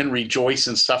we can rejoice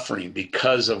in suffering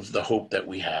because of the hope that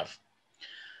we have.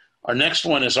 Our next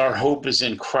one is our hope is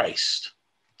in Christ.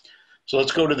 So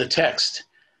let's go to the text.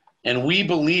 And we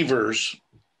believers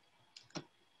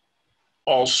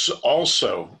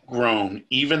also groan,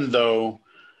 even though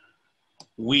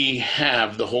we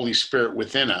have the Holy Spirit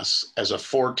within us as a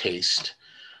foretaste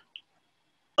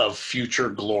of future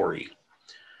glory.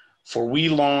 For we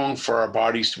long for our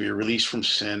bodies to be released from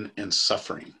sin and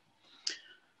suffering.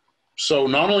 So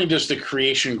not only does the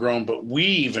creation groan, but we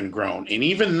even groan. And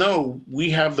even though we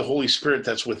have the Holy Spirit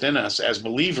that's within us as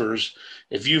believers,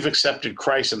 if you've accepted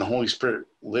Christ and the Holy Spirit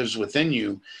lives within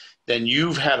you, then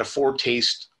you've had a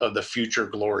foretaste of the future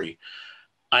glory.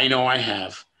 I know I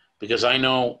have, because I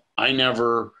know I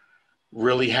never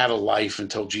really had a life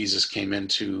until Jesus came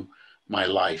into my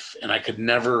life. And I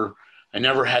never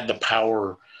had the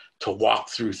power to walk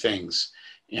through things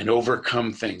and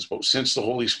overcome things. But since the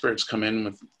Holy Spirit's come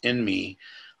in me,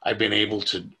 I've been able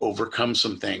to overcome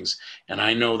some things. And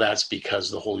I know that's because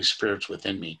the Holy Spirit's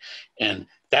within me. And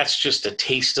that's just a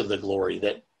taste of the glory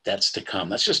that's to come.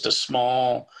 That's just a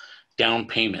small down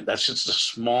payment. That's just a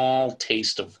small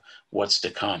taste of what's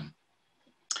to come.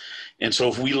 And so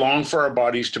if we long for our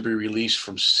bodies to be released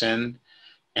from sin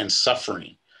and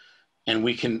suffering, and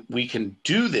we can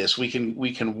do this, we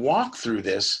can walk through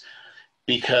this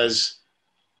because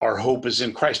our hope is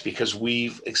in Christ, because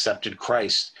we've accepted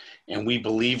Christ and we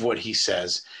believe what he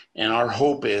says. And our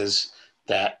hope is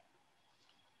that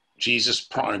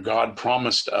God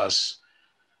promised us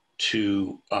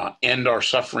to end our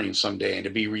suffering someday and to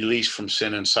be released from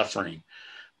sin and suffering.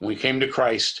 When we came to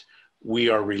Christ, we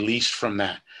are released from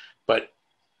that, but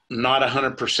not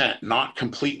 100%, not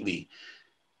completely.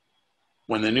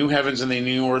 When the new heavens and the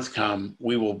new earth come,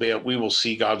 we will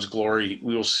see God's glory.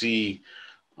 We will see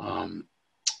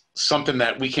something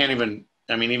that we can't even,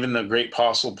 even the great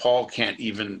apostle Paul can't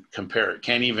even compare it,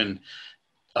 can't even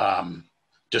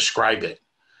describe it.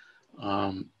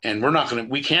 And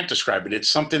we can't describe it. It's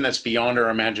something that's beyond our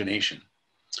imagination.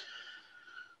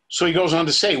 So he goes on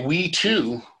to say, we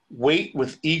too wait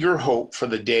with eager hope for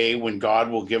the day when God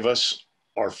will give us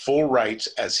our full rights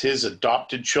as his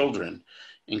adopted children,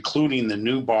 including the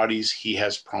new bodies he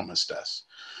has promised us.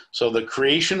 So the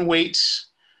creation waits,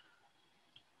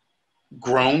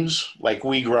 groans like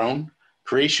we groan.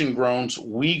 Creation groans,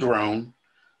 we groan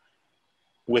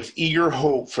with eager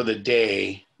hope for the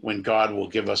day when God will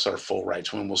give us our full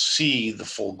rights, when we'll see the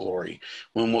full glory,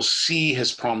 when we'll see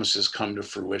his promises come to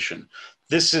fruition.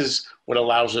 This is what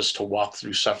allows us to walk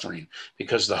through suffering,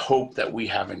 because the hope that we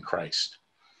have in Christ.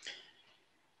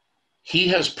 He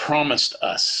has promised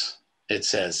us, it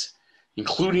says,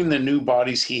 including the new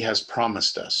bodies he has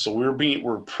promised us. So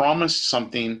we're promised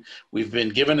something. We've been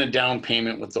given a down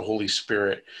payment with the Holy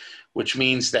Spirit, which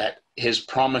means that his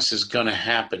promise is going to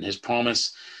happen. His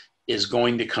promise is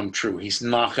going to come true. He's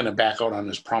not going to back out on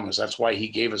his promise. That's why he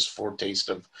gave us a foretaste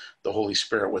of the Holy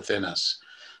Spirit within us,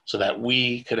 so that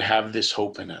we could have this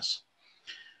hope in us.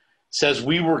 It says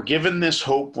we were given this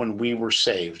hope when we were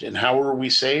saved. And how were we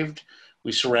saved?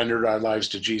 We surrendered our lives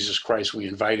to Jesus Christ. We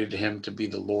invited him to be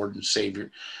the Lord and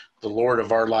Savior, the Lord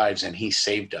of our lives, and he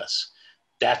saved us.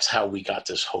 That's how we got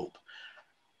this hope.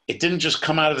 It didn't just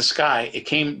come out of the sky. It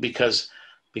came because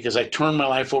I turned my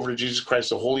life over to Jesus Christ.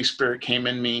 The Holy Spirit came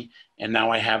in me, and now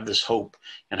I have this hope,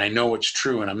 and I know it's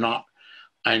true. And I'm not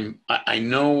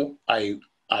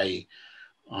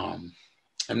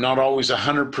always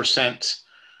 100%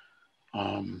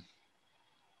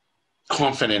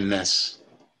 confident in this,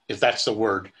 if that's the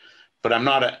word, but I'm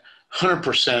not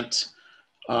 100%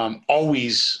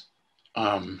 always.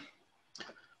 I'm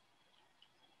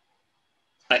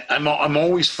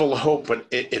always full of hope, but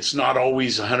it's not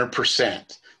always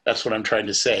 100%. That's what I'm trying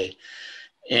to say.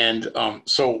 And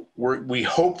so we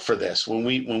hope for this. When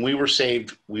we were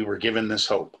saved, we were given this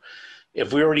hope.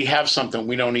 If we already have something,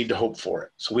 we don't need to hope for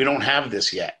it. So we don't have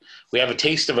this yet. We have a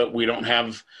taste of it. We don't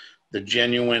have the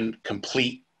genuine,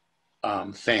 complete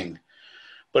thing.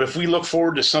 But if we look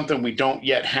forward to something we don't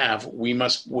yet have, we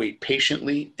must wait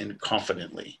patiently and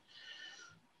confidently.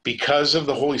 Because of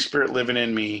the Holy Spirit living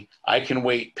in me, I can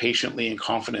wait patiently and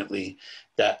confidently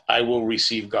that I will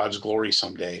receive God's glory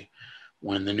someday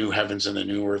when the new heavens and the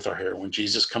new earth are here, when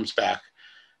Jesus comes back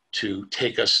to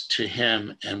take us to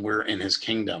him and we're in his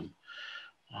kingdom.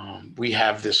 We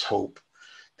have this hope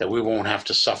that we won't have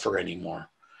to suffer anymore.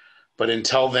 But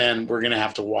until then, we're going to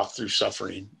have to walk through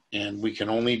suffering. And we can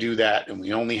only do that, and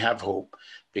we only have hope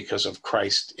because of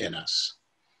Christ in us.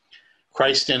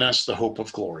 Christ in us, the hope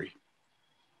of glory.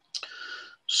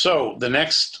 So the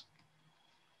next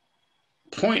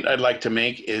point I'd like to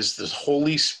make is the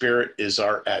Holy Spirit is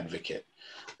our advocate.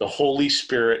 The Holy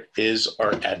Spirit is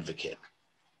our advocate.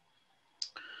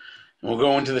 And we'll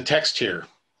go into the text here.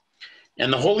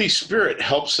 And the Holy Spirit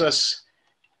helps us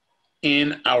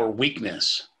in our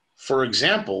weakness. For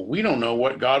example, we don't know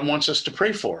what God wants us to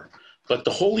pray for, but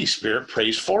the Holy Spirit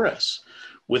prays for us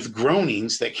with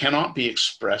groanings that cannot be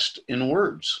expressed in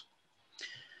words.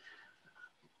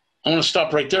 I want to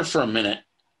stop right there for a minute.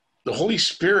 The Holy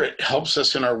Spirit helps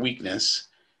us in our weakness,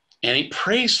 and he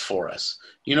prays for us.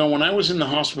 You know, when I was in the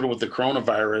hospital with the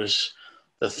coronavirus,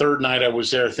 the third night I was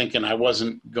there thinking I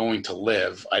wasn't going to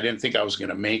live. I didn't think I was going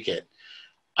to make it.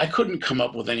 I couldn't come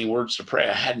up with any words to pray.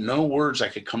 I had no words I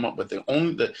could come up with. The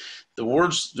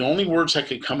only words I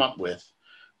could come up with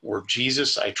were,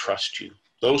 Jesus, I trust you.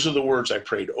 Those are the words I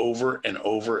prayed over and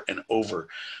over and over.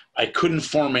 I couldn't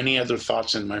form any other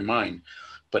thoughts in my mind.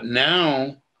 But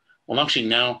now,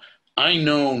 I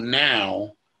know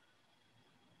now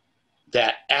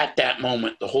that at that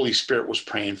moment, the Holy Spirit was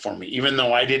praying for me. Even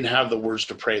though I didn't have the words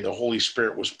to pray, the Holy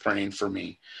Spirit was praying for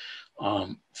me.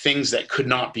 Things that could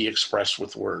not be expressed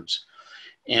with words.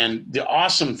 And the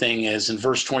awesome thing is, in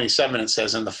verse 27, it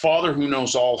says, and the Father who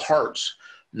knows all hearts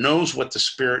knows what the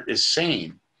Spirit is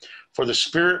saying. For the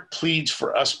Spirit pleads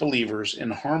for us believers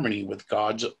in harmony with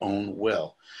God's own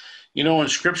will. You know, in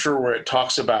Scripture where it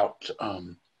talks about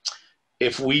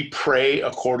if we pray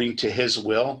according to his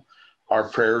will, our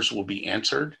prayers will be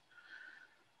answered.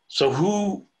 So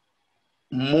who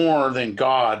more than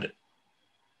God,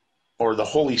 or the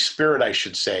Holy Spirit, I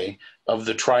should say, of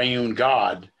the triune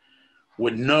God,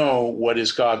 would know what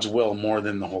is God's will more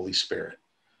than the Holy Spirit?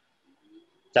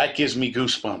 That gives me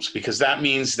goosebumps, because that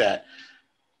means that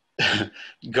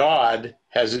God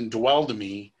has indwelled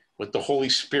me with the Holy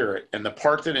Spirit, and the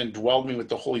part that indwelled me with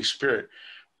the Holy Spirit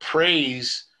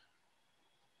prays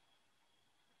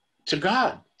to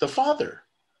God, the Father.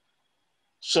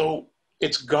 So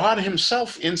it's God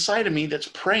himself inside of me that's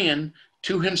praying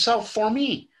to himself for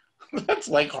me. That's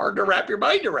like hard to wrap your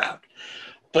mind around,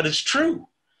 but it's true.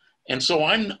 And so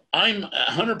I'm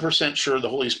 100% sure the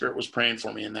Holy Spirit was praying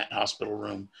for me in that hospital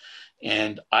room.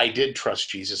 And I did trust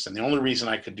Jesus. And the only reason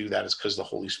I could do that is because the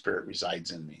Holy Spirit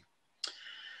resides in me.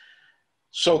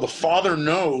 So the Father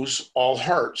knows all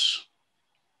hearts.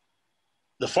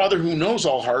 The Father who knows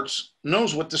all hearts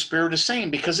knows what the Spirit is saying,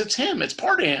 because it's him. It's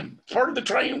part of him. It's part of the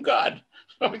triune God.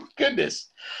 Oh, my goodness.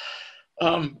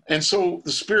 And so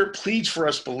the Spirit pleads for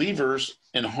us believers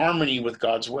in harmony with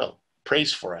God's will,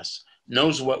 prays for us,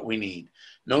 knows what we need,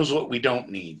 knows what we don't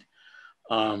need.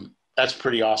 That's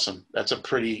pretty awesome. That's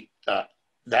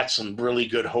some really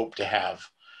good hope to have.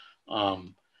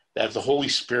 That the Holy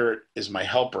Spirit is my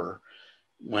helper.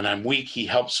 When I'm weak, he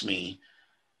helps me.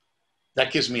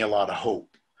 That gives me a lot of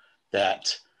hope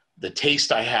that the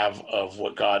taste I have of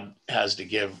what God has to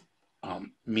give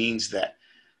means that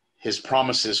his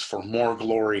promises for more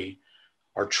glory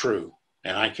are true.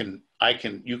 And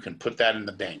you can put that in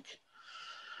the bank.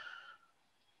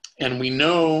 And we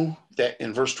know that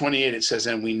in verse 28, it says,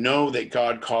 and we know that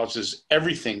God causes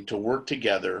everything to work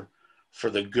together for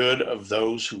the good of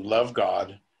those who love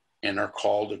God and are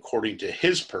called according to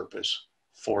his purpose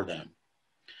for them.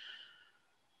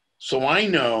 So I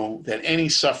know that any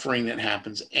suffering that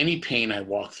happens, any pain I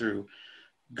walk through,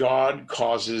 God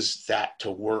causes that to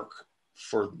work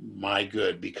for my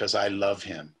good because I love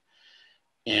him.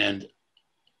 And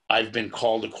I've been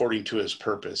called according to his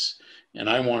purpose. And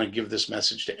I want to give this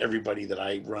message to everybody that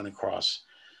I run across,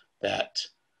 that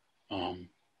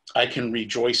I can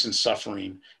rejoice in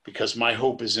suffering because my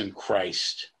hope is in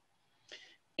Christ.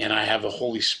 and I have the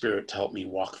Holy Spirit to help me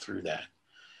walk through that.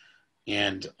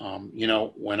 And,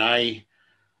 when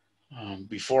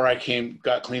before I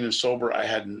got clean and sober,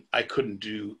 I couldn't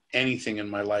do anything in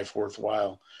my life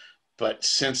worthwhile. But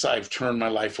since I've turned my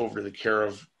life over to the care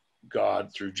of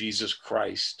God through Jesus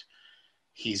Christ,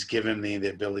 he's given me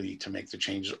the ability to make the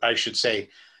changes. I should say,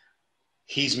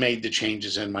 he's made the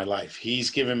changes in my life. He's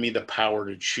given me the power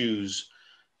to choose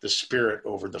the spirit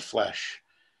over the flesh.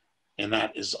 And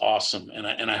that is awesome. And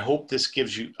I hope this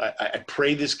gives you, I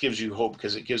pray this gives you hope,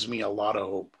 because it gives me a lot of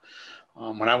hope.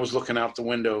 When I was looking out the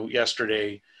window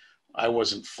yesterday, I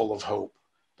wasn't full of hope,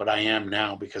 but I am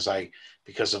now because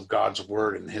of God's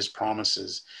word and his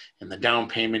promises and the down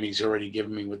payment he's already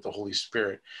given me with the Holy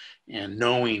Spirit, and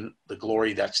knowing the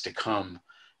glory that's to come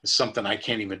is something I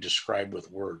can't even describe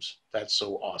with words. That's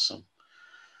so awesome.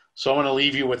 So I want to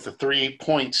leave you with the 3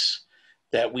 points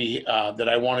that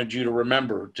I wanted you to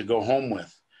remember, to go home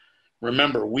with.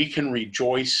 Remember, we can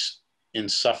rejoice in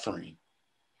suffering.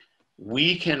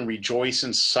 We can rejoice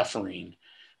in suffering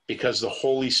because the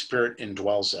Holy Spirit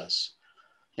indwells us.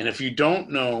 And if you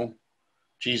don't know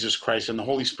Jesus Christ and the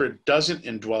Holy Spirit doesn't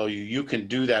indwell you, you can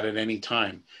do that at any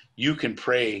time. You can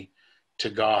pray to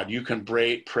God. You can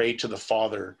pray to the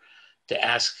Father to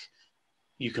ask.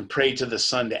 You can pray to the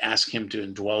Son to ask him to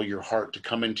indwell your heart, to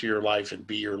come into your life and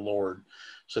be your Lord,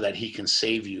 so that he can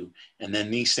save you. And then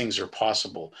these things are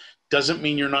possible. Doesn't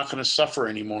mean you're not going to suffer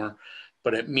anymore,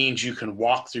 but it means you can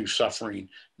walk through suffering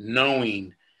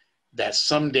knowing that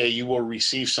someday you will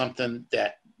receive something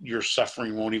that your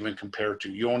suffering won't even compare to.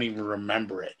 You won't even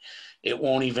remember it. It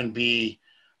won't even be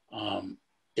an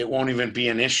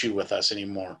issue with us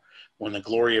anymore when the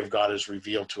glory of God is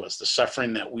revealed to us. The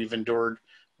suffering that we've endured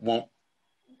won't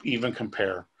even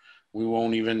compare. We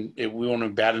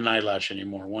won't bat an eyelash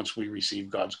anymore once we receive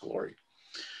God's glory.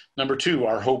 Number 2,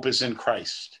 our hope is in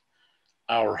Christ.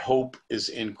 Our hope is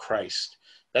in Christ.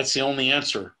 That's the only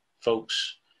answer,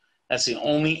 folks. That's the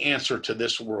only answer to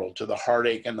this world, to the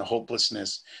heartache and the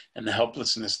hopelessness and the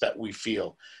helplessness that we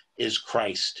feel, is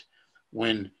Christ.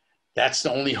 When that's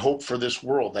the only hope for this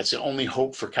world, that's the only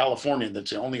hope for California,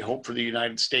 that's the only hope for the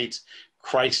United States.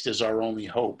 Christ is our only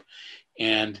hope.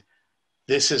 And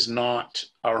this is not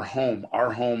our home.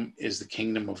 Our home is the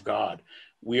kingdom of God.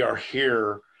 We are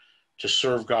here to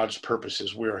serve God's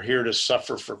purposes. We are here to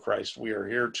suffer for Christ. We are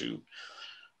here to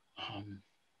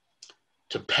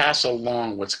pass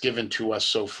along what's given to us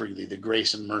so freely, the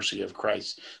grace and mercy of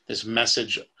Christ. This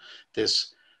message,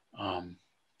 this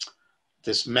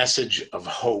message of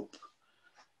hope,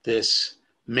 this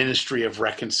ministry of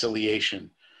reconciliation.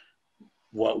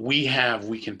 What we have,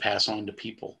 we can pass on to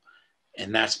people.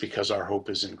 And that's because our hope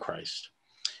is in Christ.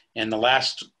 And the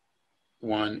last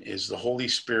one is the Holy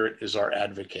Spirit is our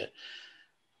advocate.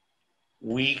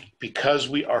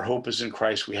 Because our hope is in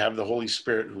Christ, we have the Holy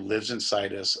Spirit who lives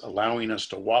inside us, allowing us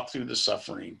to walk through the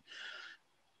suffering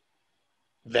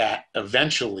that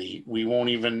eventually we won't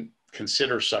even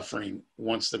consider suffering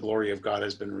once the glory of God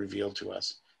has been revealed to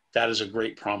us. That is a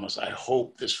great promise. I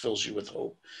hope this fills you with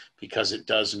hope, because it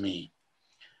does me.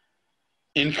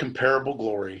 Incomparable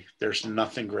glory. There's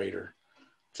nothing greater.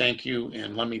 Thank you,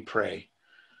 and let me pray.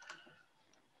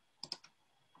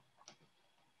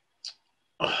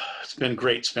 It's been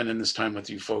great spending this time with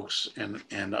you folks,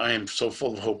 and I am so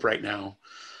full of hope right now.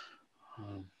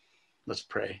 Let's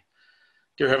pray.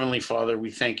 Dear Heavenly Father,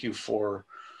 we thank you for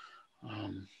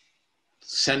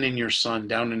sending your Son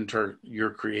down into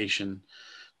your creation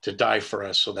to die for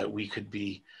us so that we could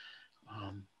be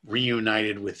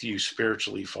reunited with you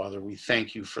spiritually, Father. We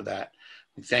thank you for that.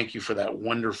 We thank you for that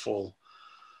wonderful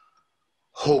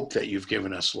hope that you've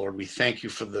given us, Lord. We thank you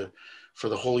for the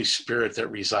Holy Spirit that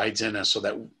resides in us, so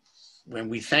that when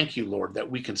we thank you, Lord, that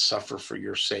we can suffer for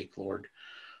your sake, Lord.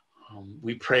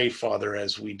 We pray, Father,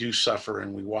 as we do suffer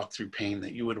and we walk through pain,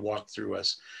 that you would walk through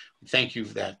us. Thank you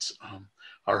that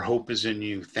our hope is in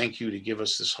you. Thank you to give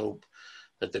us this hope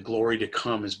that the glory to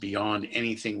come is beyond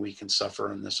anything we can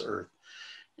suffer on this earth.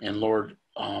 And Lord,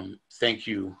 thank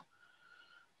you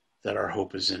that our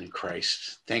hope is in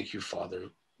Christ. Thank you, Father.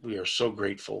 We are so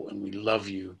grateful, and we love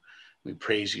you. We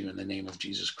praise you in the name of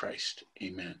Jesus Christ.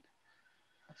 Amen.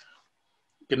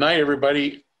 Good night,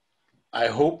 everybody. I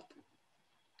hope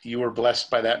you were blessed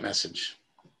by that message.